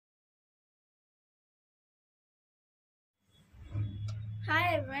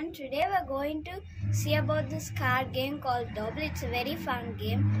everyone, today we're going to see about this card game called Dobble. It's a very fun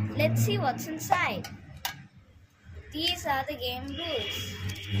game. Let's see what's inside. These are the game rules.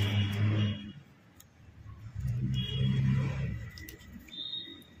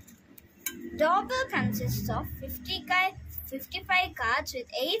 Dobble consists of 55 cards with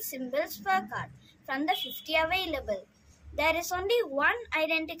 8 symbols per card from the 50 available. There is only one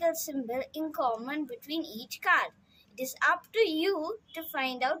identical symbol in common between each card. It is up to you to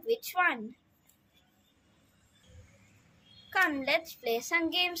find out which one. Come, let's play some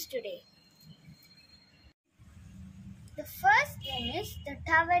games today. The first game is the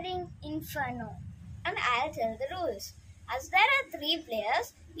Towering Inferno, and I'll tell the rules. As there are 3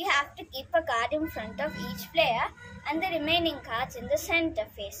 players, you have to keep a card in front of each player and the remaining cards in the center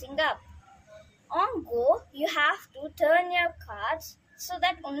facing up. On go, you have to turn your cards so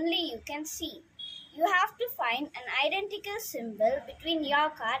that only you can see. You have to find an identical symbol between your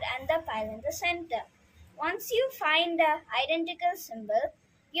card and the pile in the center. Once you find the identical symbol,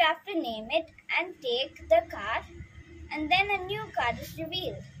 you have to name it and take the card, and then a new card is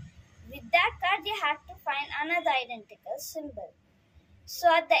revealed. With that card, you have to find another identical symbol. So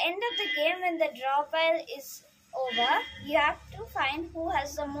at the end of the game, when the draw pile is over, you have to find who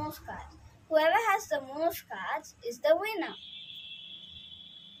has the most cards. Whoever has the most cards is the winner.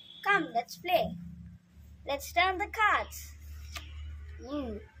 Come, let's play. Let's turn the cards.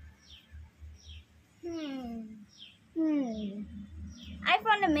 I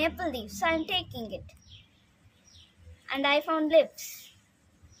found a maple leaf, so I'm taking it. And I found lips.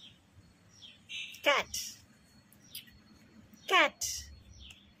 Cat.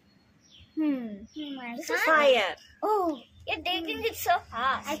 This is Fire. Oh, you're taking it so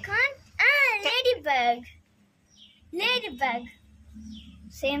fast. I can't. Ladybug.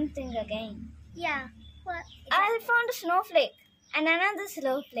 Same thing again. Yeah. What? I found a snowflake and another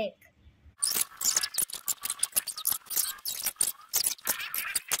snowflake.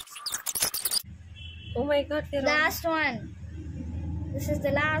 Oh my God, we're Last one. This is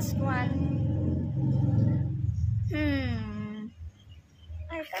the last one.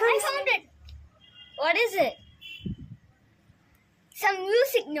 I found it. What is it? Some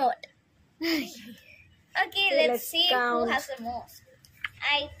music note. Okay, let's see count. who has the most.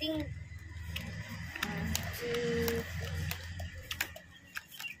 I think 1, 2.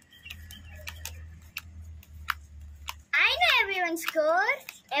 I know everyone's score.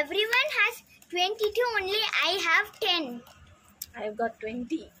 Everyone has 22, only I have 10. I've got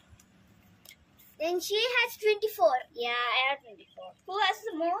 20. Then she has 24. Yeah, I have 24. Who has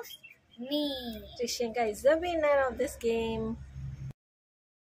the most? Me. Rishyanka is the winner of this game.